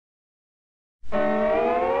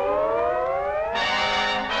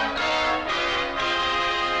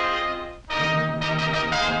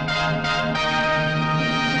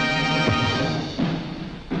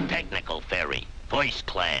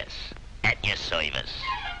service.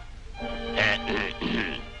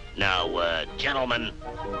 Now, gentlemen,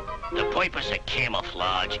 the purpose of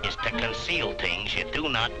camouflage is to conceal things you do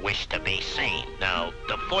not wish to be seen. Now,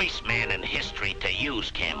 the first man in history to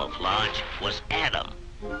use camouflage was Adam,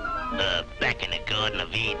 back in the Garden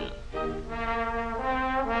of Eden.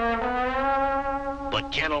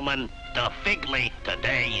 But, gentlemen, the fig leaf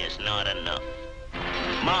today is not enough.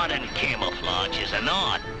 Modern camouflage is an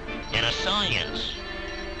art and a science,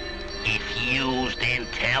 if used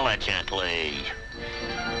intelligently.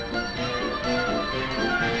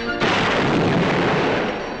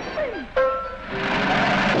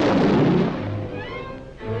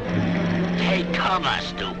 Take cover,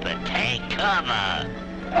 stupid. Take cover.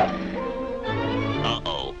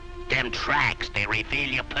 Uh-oh. Them tracks, they reveal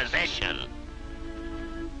your position.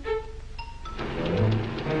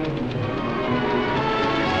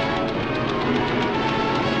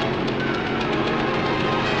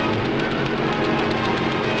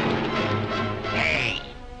 Hey,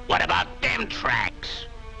 what about them tracks?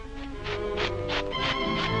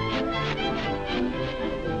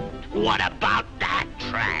 What about that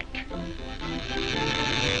track?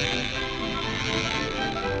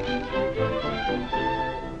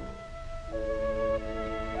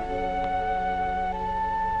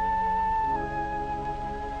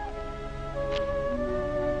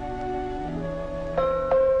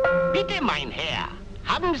 Bitte, mein Herr,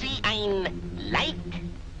 haben Sie ein Light?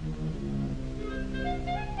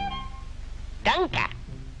 Danke.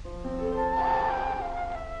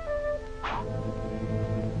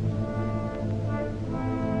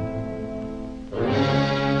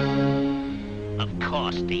 Of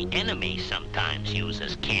course, the enemy sometimes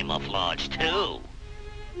uses camouflage, too.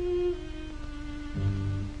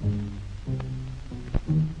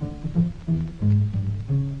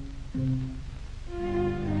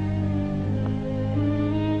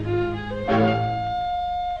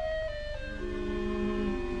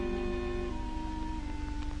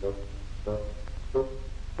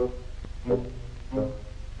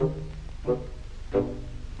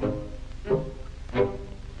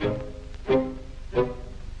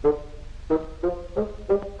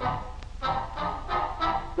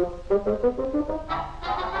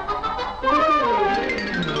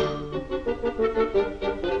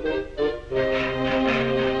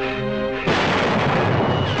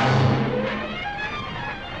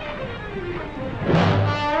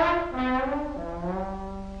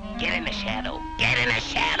 Get in the shadow. Get in the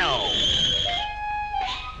shadow.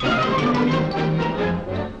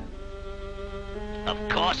 Of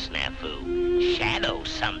course, Snafu. Shadows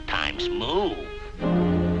sometimes move.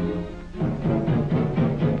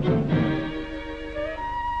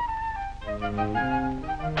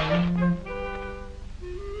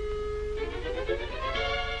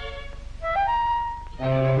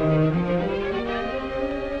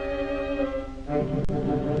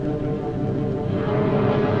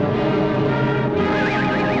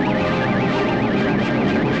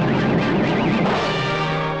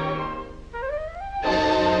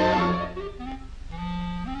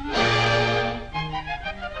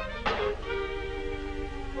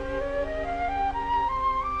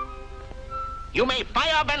 You may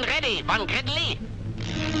fire when ready, Von Gridley.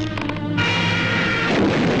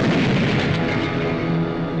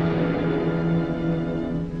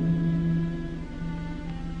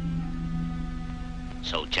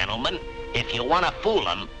 So, gentlemen, if you want to fool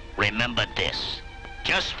them, remember this.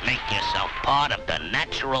 Just make yourself part of the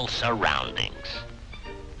natural surroundings.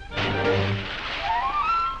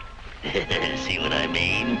 See what I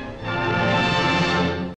mean?